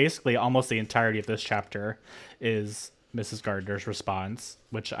basically almost the entirety of this chapter is Mrs. Gardner's response,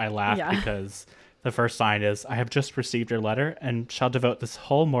 which I laughed because the first line is, I have just received your letter and shall devote this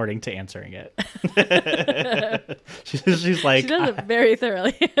whole morning to answering it. She's like... She does it very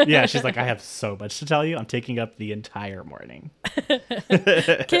thoroughly. Yeah, she's like, I have so much to tell you. I'm taking up the entire morning.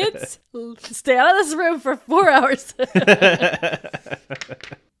 Kids, stay out of this room for 4 hours.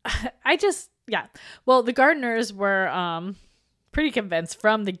 Well, the Gardners were pretty convinced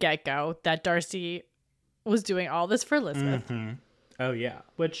from the get-go that Darcy was doing all this for Elizabeth. Mm-hmm. Oh, yeah.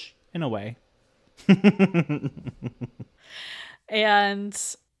 Which, in a way... And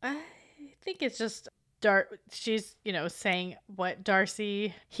I think it's just she's saying what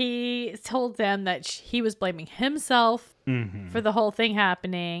Darcy, he told them that he was blaming himself for the whole thing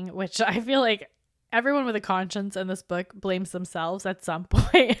happening, which I feel like everyone with a conscience in this book blames themselves at some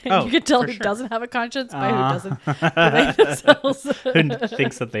point. Oh, you can tell for who sure. doesn't have a conscience by who doesn't blame themselves. Who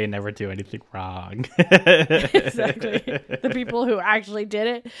thinks that they never do anything wrong. Exactly. The people who actually did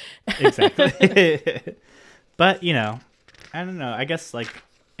it. Exactly. But, you know, I don't know. I guess, like,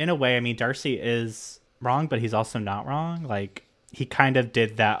 in a way, I mean, Darcy is wrong, but he's also not wrong. Like, he kind of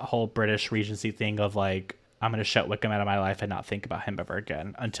did that whole British Regency thing of, like, I'm going to shut Wickham out of my life and not think about him ever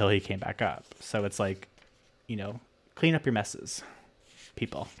again until he came back up. So it's like, you know, clean up your messes,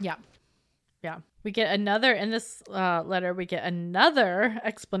 people. Yeah. Yeah. We get another, in this letter, we get another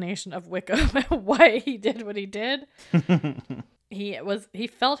explanation of Wickham, why he did what he did. He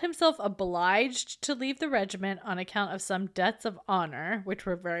felt himself obliged to leave the regiment on account of some debts of honor, which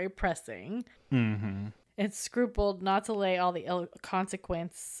were very pressing. Mm-hmm. And scrupled not to lay all the ill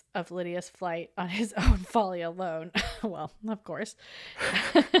consequence of Lydia's flight on his own folly alone. Well, of course.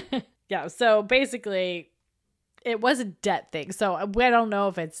 Yeah, so basically, it was a debt thing. So I don't know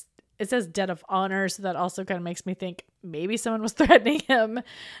if it says debt of honor, so that also kind of makes me think maybe someone was threatening him.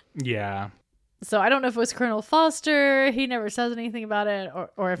 Yeah. So I don't know if it was Colonel Foster. He never says anything about it,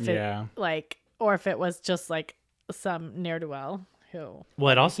 or if or if it was just like some ne'er-do-well who.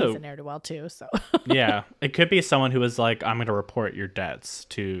 Well, it also he's a ne'er-do-well too. So yeah, it could be someone who was like, I'm going to report your debts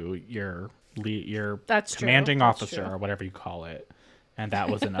to your That's commanding true. officer or whatever you call it, and that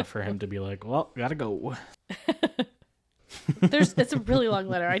was enough for him to be like, well, gotta go. It's a really long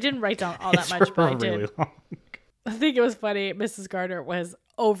letter. I didn't write down all that much, but I did. Really long. I think it was funny. Mrs. Gardner was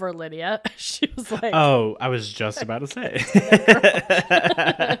over Lydia. She was like, oh, I was just about to say.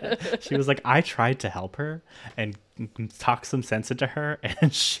 She was like, I tried to help her and talk some sense into her.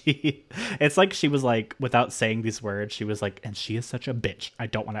 And it's like she was like, without saying these words, she was like, and she is such a bitch. I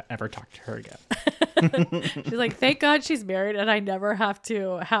don't want to ever talk to her again. She's like, thank God she's married and I never have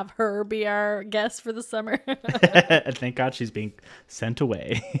to have her be our guest for the summer. And thank God she's being sent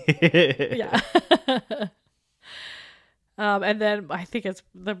away. Yeah. And then I think it's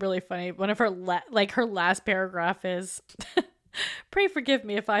the really funny one of her her last paragraph is, pray forgive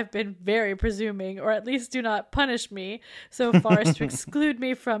me if I've been very presuming, or at least do not punish me so far as to exclude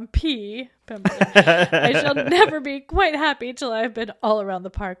me from Pemberley. I shall never be quite happy till I have been all around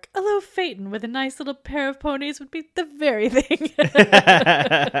the park. Although Phaeton with a nice little pair of ponies would be the very thing.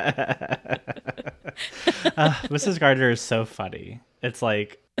 Mrs. Gardner is so funny. It's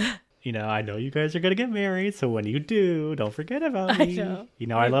like, you know, I know you guys are going to get married, so when you do, don't forget about me.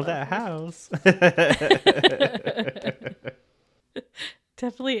 I love that house.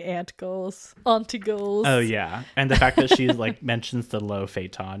 Definitely aunt goals. Auntie goals. Oh, yeah. And the fact that she like mentions the low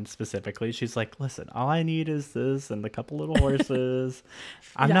phaeton specifically, she's like, listen, all I need is this and a couple little horses.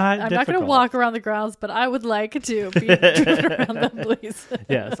 I'm not going to walk around the grounds, but I would like to be driven around them, please.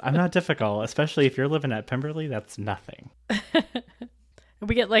 Yes, I'm not difficult, especially if you're living at Pemberley. That's nothing.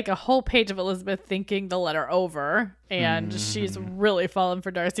 We get like a whole page of Elizabeth thinking the letter over, and she's really fallen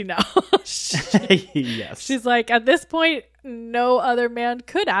for Darcy now. Yes. She's like, at this point, no other man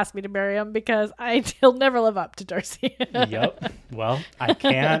could ask me to marry him because he'll never live up to Darcy. Yep. Well, I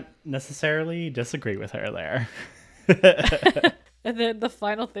can't necessarily disagree with her there. And then the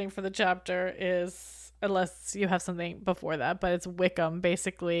final thing for the chapter is, unless you have something before that, but it's Wickham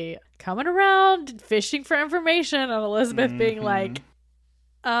basically coming around, fishing for information, and Elizabeth being like,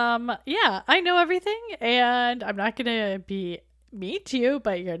 yeah, I know everything, and I'm not gonna be mean to you,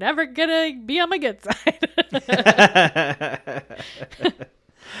 but you're never gonna be on my good side.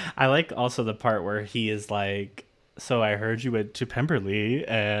 I like also the part where he is like, so I heard you went to Pemberley,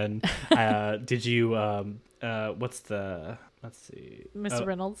 and did you let's see, Miss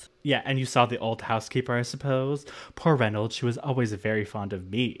Reynolds. Yeah, and you saw the old housekeeper, I suppose. Poor Reynolds, she was always very fond of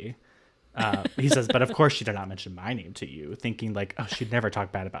me. He says, but of course she did not mention my name to you, thinking like, oh, she'd never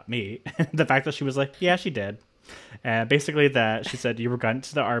talk bad about me. The fact that she was like, yeah, she did. And basically that she said you were gone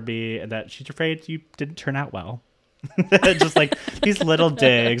to the RB and that she's afraid you didn't turn out well. Just like these little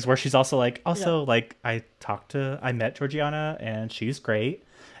digs where she's also like, like I met Georgiana and she's great.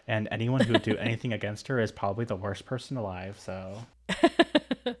 And anyone who would do anything against her is probably the worst person alive. So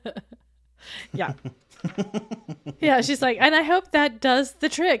yeah. Yeah, she's like, and I hope that does the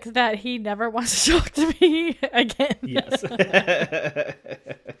trick, that he never wants to talk to me again. Yes.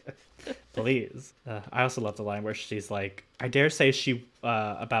 Please. I also love the line where she's like, I dare say she,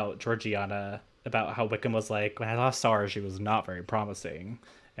 about Georgiana, about how Wickham was like, when I last saw her, she was not very promising.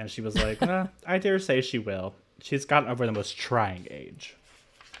 And she was like, I dare say she will. She's gotten over the most trying age.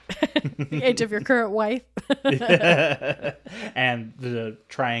 The age of your current wife. And the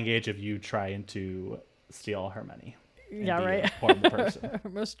trying age of you trying to steal her money. and Yeah, be right. a horrible person. Her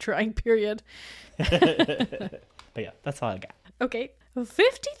most trying period. But yeah, that's all I got. Okay.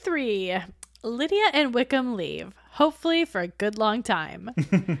 53. Lydia and Wickham leave, hopefully for a good long time.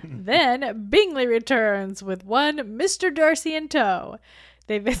 Then Bingley returns with one Mr. Darcy in tow.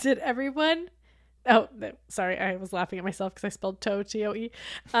 They visit everyone. Oh, no, sorry. I was laughing at myself because I spelled toe, T-O-E.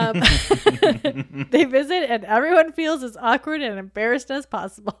 They visit and everyone feels as awkward and embarrassed as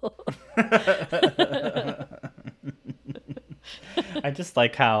possible. I just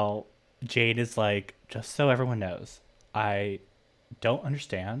like how Jane is like, just so everyone knows, I don't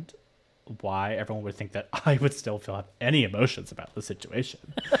understand why everyone would think that I would still feel any emotions about the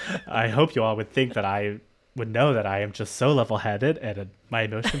situation. I hope you all would think that I would know that I am just so level-headed and my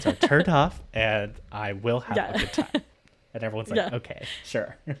emotions are turned off and I will have a good time. And everyone's like, okay,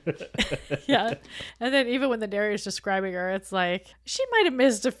 sure. Yeah. And then even when the narrator's describing her, it's like, she might have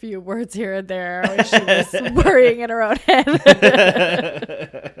missed a few words here and there when she was worrying in her own head.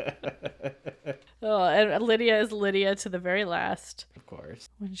 Oh, and Lydia is Lydia to the very last. Of course.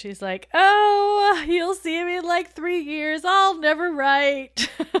 When she's like, oh, you'll see me in like 3 years. I'll never write.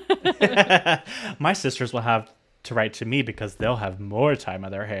 My sisters will have to write to me because they'll have more time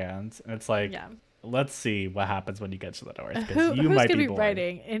on their hands. And it's like, let's see what happens when you get to the north. Because you might be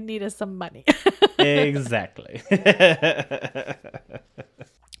writing in need of some money. Exactly.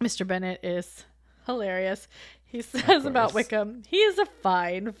 Mr. Bennet is hilarious. He says about Wickham, he is a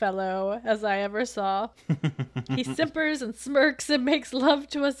fine fellow, as I ever saw. He simpers and smirks and makes love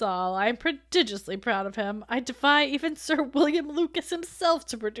to us all. I am prodigiously proud of him. I defy even Sir William Lucas himself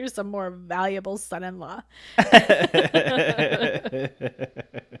to produce a more valuable son-in-law.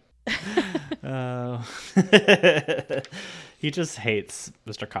 He just hates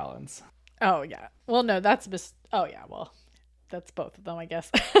Mr. Collins. Oh, yeah. Well, no, that's... Oh, yeah, well... That's both of them, I guess.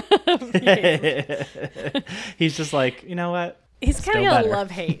 He's just like, you know what? He's kind of a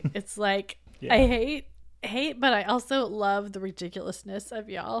love-hate. It's like, I hate, but I also love the ridiculousness of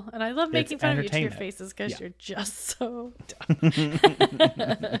y'all. And I love making fun of you to your faces because you're just so dumb.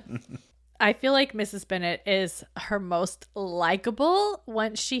 I feel like Mrs. Bennet is her most likable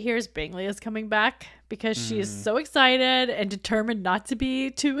once she hears Bingley is coming back because she is so excited and determined not to be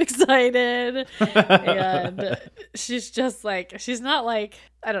too excited. And she's just like, she's not like,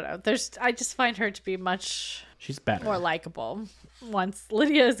 I don't know. I just find her to be she's better, more likable once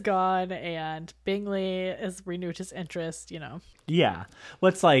Lydia is gone and Bingley is renewed his interest, you know. Yeah.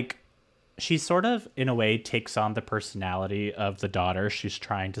 Well, it's like, she sort of, in a way, takes on the personality of the daughter she's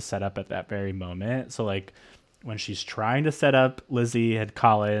trying to set up at that very moment. So, like, when she's trying to set up Lizzie and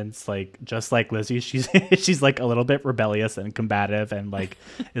Collins, like, just like Lizzie, she's like, a little bit rebellious and combative and, like,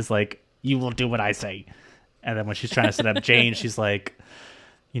 is like, you will do what I say. And then when she's trying to set up Jane, she's like,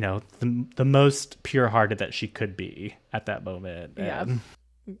 you know, the most pure-hearted that she could be at that moment. Yeah.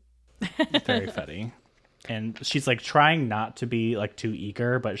 It's very funny. And she's like trying not to be like too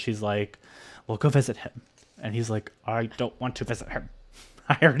eager, but she's like, well, go visit him. And he's like, I don't want to visit him.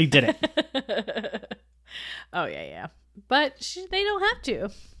 I already did it. Oh, yeah. But they don't have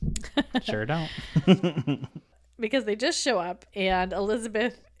to. Sure don't. Because they just show up and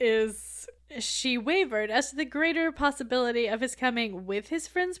Elizabeth she wavered as to the greater possibility of his coming with his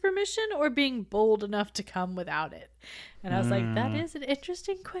friend's permission or being bold enough to come without it. And I was like, that is an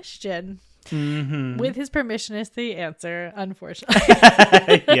interesting question. Mm-hmm. With his permission is the answer,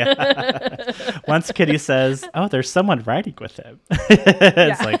 unfortunately. Yeah. Once Kitty says, oh, there's someone riding with him.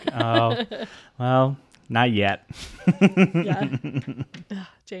 It's like, oh, well, not yet. Yeah.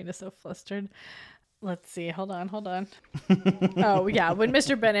 Jane is so flustered. Let's see. Hold on. Oh, yeah. When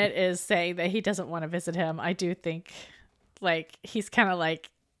Mr. Bennet is saying that he doesn't want to visit him, I do think, like, he's kind of like,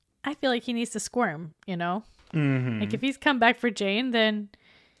 I feel like he needs to squirm, you know? Mm-hmm. Like, if he's come back for Jane, then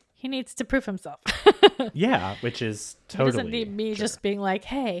he needs to prove himself. Yeah, which is totally He doesn't need me just being like,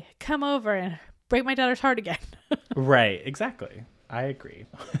 hey, come over and break my daughter's heart again. Right. Exactly. I agree.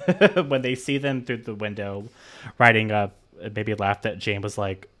 When they see them through the window riding up, maybe laughed at Jane was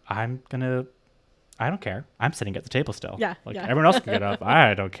like, I don't care. I'm sitting at the table still. Yeah. Like everyone else can get up.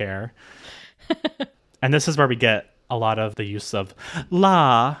 I don't care. And this is where we get a lot of the use of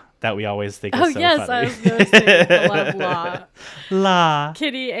la that we always think is so funny. I was noticing a lot of la. La.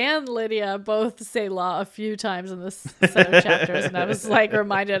 Kitty and Lydia both say la a few times in this set of chapters, and I was like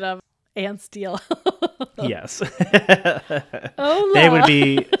reminded of Anne Steele. Yes. Oh, la.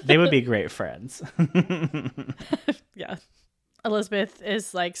 They would be great friends. Yeah. Elizabeth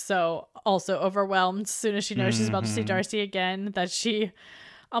is like so also overwhelmed as soon as she knows she's about to see Darcy again that she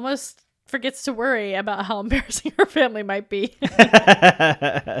almost forgets to worry about how embarrassing her family might be.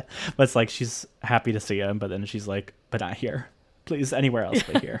 But it's like she's happy to see him, but then she's like, but not here. Please, anywhere else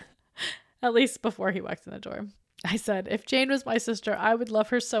but here. At least before he walks in the door. I said, if Jane was my sister, I would love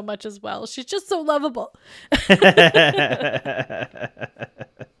her so much as well. She's just so lovable. I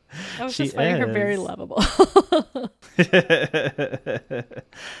was just finding her very lovable.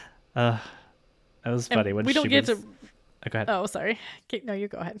 That was funny. When we don't get to... Oh, go ahead. Oh, sorry. No, you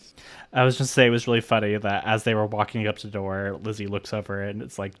go ahead. I was just saying it was really funny that as they were walking up to the door, Lizzie looks over and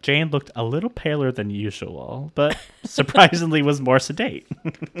it's like, Jane looked a little paler than usual, but surprisingly was more sedate.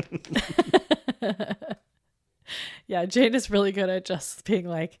 Yeah, Jane is really good at just being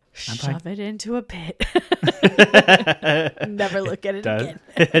like, shove it into a pit. Never look at it again.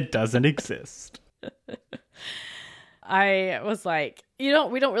 It doesn't exist. I was like, we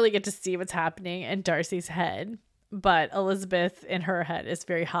don't really get to see what's happening in Darcy's head, but Elizabeth in her head is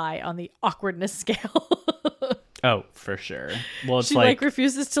very high on the awkwardness scale. Oh, for sure. Well, it's she like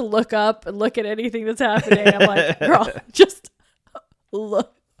refuses to look up and look at anything that's happening. I'm like, girl, just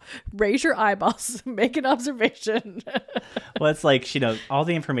look. Raise your eyeballs, make an observation. Well, it's like, all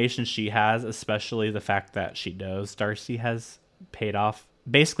the information she has, especially the fact that she knows Darcy has paid off.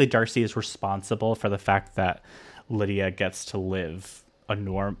 Basically, Darcy is responsible for the fact that Lydia gets to live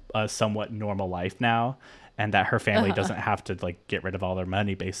a somewhat normal life now, and that her family doesn't have to like get rid of all their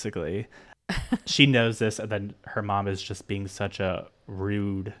money, basically. She knows this, and then her mom is just being such a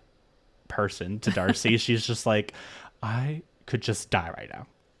rude person to Darcy. She's just like, I could just die right now.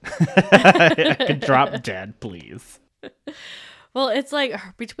 I could drop dead, please. Well, it's like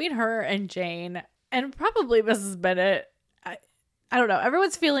between her and Jane and probably Mrs. Bennet, I don't know.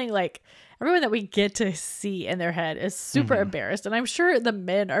 Everyone's feeling like everyone that we get to see in their head is super embarrassed. And I'm sure the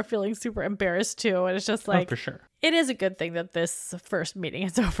men are feeling super embarrassed too. And it's just like, for sure. It is a good thing that this first meeting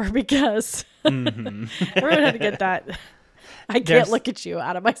is over because everyone had to get that. I can't look at you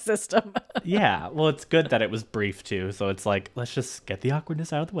out of my system. Yeah, well, it's good that it was brief too. So it's like, let's just get the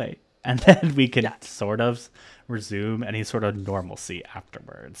awkwardness out of the way. And then we can sort of resume any sort of normalcy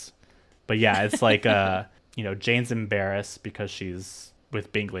afterwards. But yeah, it's like, Jane's embarrassed because she's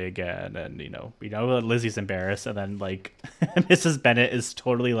with Bingley again. And, we know that Lizzie's embarrassed. And then like Mrs. Bennet is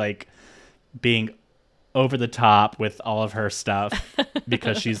totally like being over the top with all of her stuff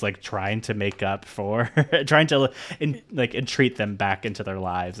because she's like trying to make up for trying to entreat them back into their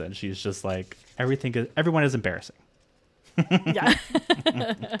lives, and she's just like everyone is embarrassing. Yeah.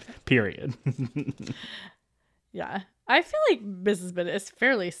 Period. Yeah, I feel like Mrs. Bennet is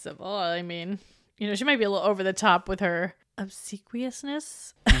fairly civil. I mean, she might be a little over the top with her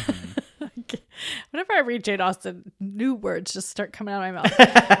obsequiousness. Whenever I read Jane Austen, new words just start coming out of my mouth.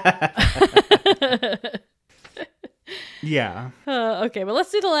 Yeah. Okay, well,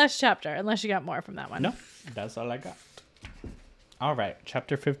 let's do the last chapter, unless you got more from that one. No, that's all I got. All right,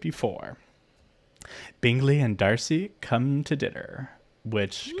 chapter 54. Bingley and Darcy come to dinner,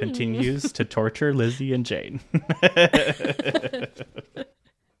 which continues to torture Lizzie and Jane.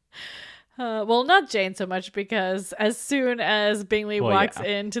 Well, not Jane so much, because as soon as Bingley walks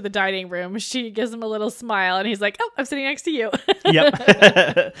into the dining room, she gives him a little smile, and he's like, oh, I'm sitting next to you. Yep.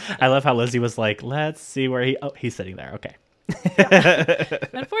 I love how Lizzie was like, let's see where he's sitting there. Okay. Yeah.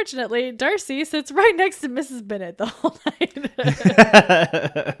 Unfortunately, Darcy sits right next to Mrs. Bennet the whole night.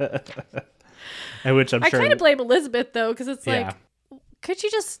 And which I'm sure... I kind of blame Elizabeth, though, because it's like, could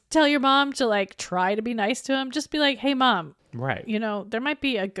you just tell your mom to like try to be nice to him? Just be like, hey, Mom. Right. There might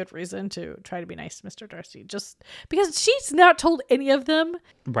be a good reason to try to be nice to Mr. Darcy. Just because she's not told any of them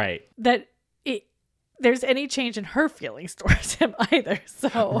that there's any change in her feelings towards him either.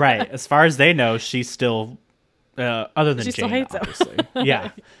 So right. As far as they know, she's still, other than she Jane, still hates obviously. him.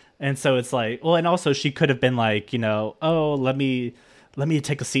 Yeah. And so it's like, well, and also she could have been like, oh, let me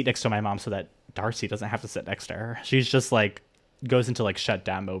take a seat next to my mom so that Darcy doesn't have to sit next to her. She's just like, goes into like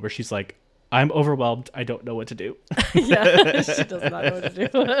shutdown mode where she's like, I'm overwhelmed. I don't know what to do. Yeah, she does not know what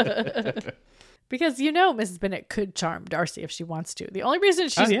to do. Because Mrs. Bennet could charm Darcy if she wants to. The only reason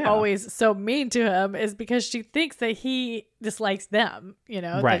she's always so mean to him is because she thinks that he dislikes them,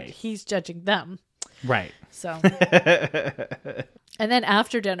 right. that he's judging them. Right. So, and then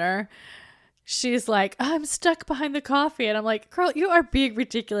after dinner, she's like, I'm stuck behind the coffee. And I'm like, girl, you are being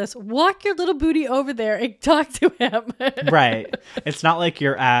ridiculous. Walk your little booty over there and talk to him. Right. It's not like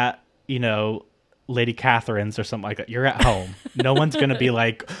you're at, Lady Catherine's or something like that. You're at home. No one's going to be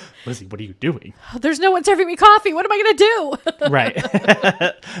like, Lizzie, what are you doing? There's no one serving me coffee. What am I going to do?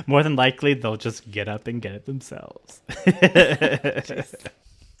 Right. More than likely, they'll just get up and get it themselves.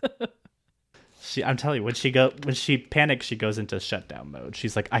 I'm telling you, when she panics, she goes into shutdown mode.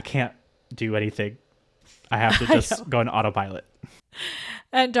 She's like, I can't do anything. I have to I just know. go on autopilot.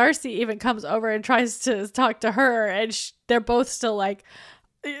 And Darcy even comes over and tries to talk to her, and they're both still like,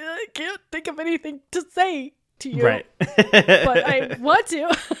 I can't think of anything to say to you, Right. but I want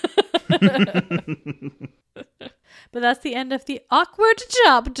to. But that's the end of the awkward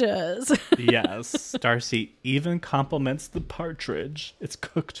chapters. Yes. Darcy even compliments the partridge. It's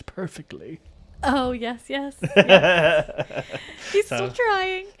cooked perfectly. Oh, yes. He's So, still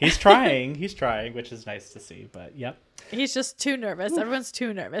trying. He's trying, which is nice to see. But yep. He's just too nervous. Everyone's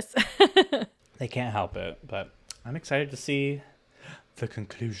too nervous. They can't help it. But I'm excited to see the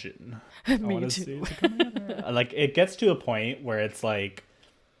conclusion. Me too. Like, it gets to a point where it's like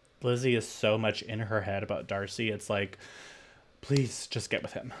Lizzie is so much in her head about Darcy. It's like, please just get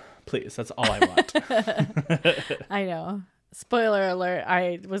with him. Please. That's all I want. I know. Spoiler alert.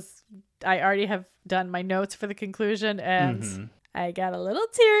 I already have done my notes for the conclusion, and I got a little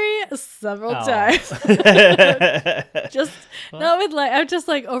teary several times. Just I'm just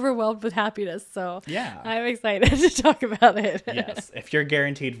like overwhelmed with happiness. So Yeah. I'm excited to talk about it. Yes. If you're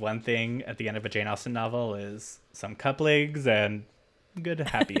guaranteed one thing at the end of a Jane Austen novel is some couplings and good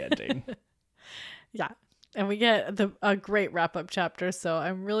happy ending. Yeah. And we get a great wrap up chapter. So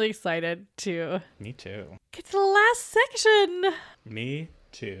I'm really excited to Me too. get to the last section. Me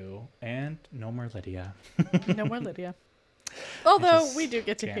too. And no more Lydia. No more Lydia. Although just we do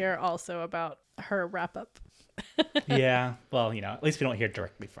get to can't. hear also about her wrap up. Yeah. Well, at least we don't hear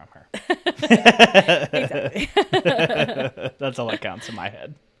directly from her. Exactly. That's all that counts in my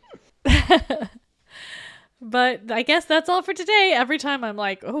head. But I guess that's all for today. Every time I'm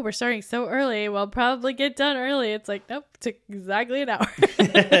like, oh, we're starting so early. We'll probably get done early. It's like, nope, it took exactly an hour.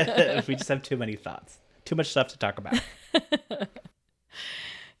 We just have too many thoughts. Too much stuff to talk about.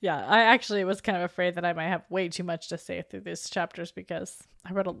 Yeah, I actually was kind of afraid that I might have way too much to say through these chapters because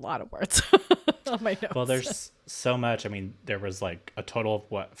I wrote a lot of words on my notes. Well, there's so much. I mean, there was like a total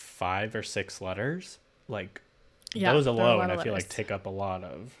of 5 or 6 letters. Like, Yeah, those there were a lot alone, of I feel like letters. take up a lot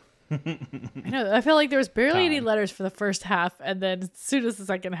of. I know. I felt like there was barely any Time. letters for the first half, and then as soon as the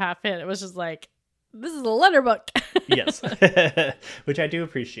second half hit, it was just like, this is a letter book. Yes. Which I do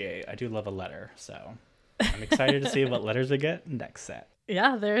appreciate. I do love a letter. So I'm excited to see what letters we get next set.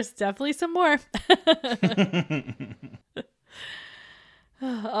 Yeah, there's definitely some more.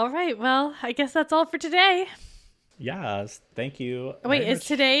 All right. Well, I guess that's all for today. Yes. Thank you. Wait, very is much.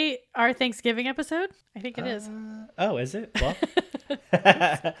 today our Thanksgiving episode? I think it is. Oh, is it?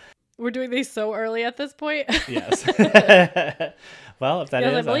 Well, We're doing these so early at this point. yes. Well, if that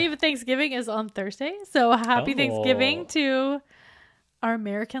Yes, I is, believe Thanksgiving is on Thursday. So happy Oh. Thanksgiving to our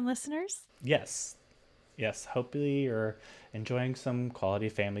American listeners. yes. Yes. Hopefully you're enjoying some quality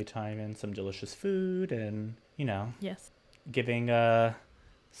family time and some delicious food and, Yes. giving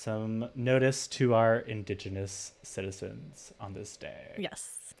some notice to our indigenous citizens on this day.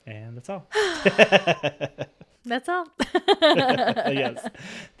 Yes. And that's all. That's all. Yes.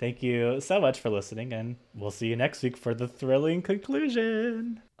 Thank you so much for listening, and we'll see you next week for the thrilling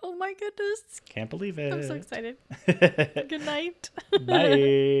conclusion. Oh my goodness. Can't believe it. I'm so excited. Good night.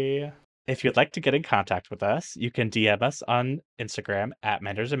 Bye. If you'd like to get in contact with us, you can DM us on Instagram at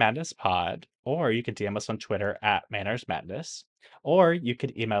Manners and Madness Pod, or you can DM us on Twitter at Manners Madness, or you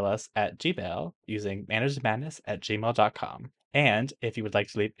could email us at Gmail using mannersmadness@gmail.com. And if you would like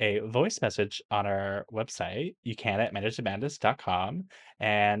to leave a voice message on our website, you can at mannersandmadness.com,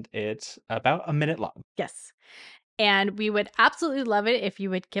 and it's about a minute long. Yes. And we would absolutely love it if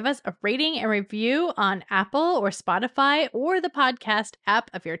you would give us a rating and review on Apple or Spotify or the podcast app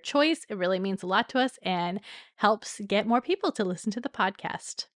of your choice. It really means a lot to us and helps get more people to listen to the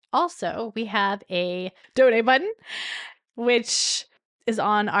podcast. Also, we have a donate button, which is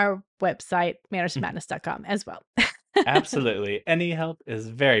on our website, mannersmadness.com as well. Absolutely. Any help is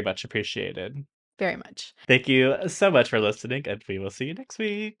very much appreciated. Very much. Thank you so much for listening, and we will see you next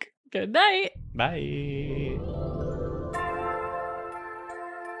week. Good night. Bye.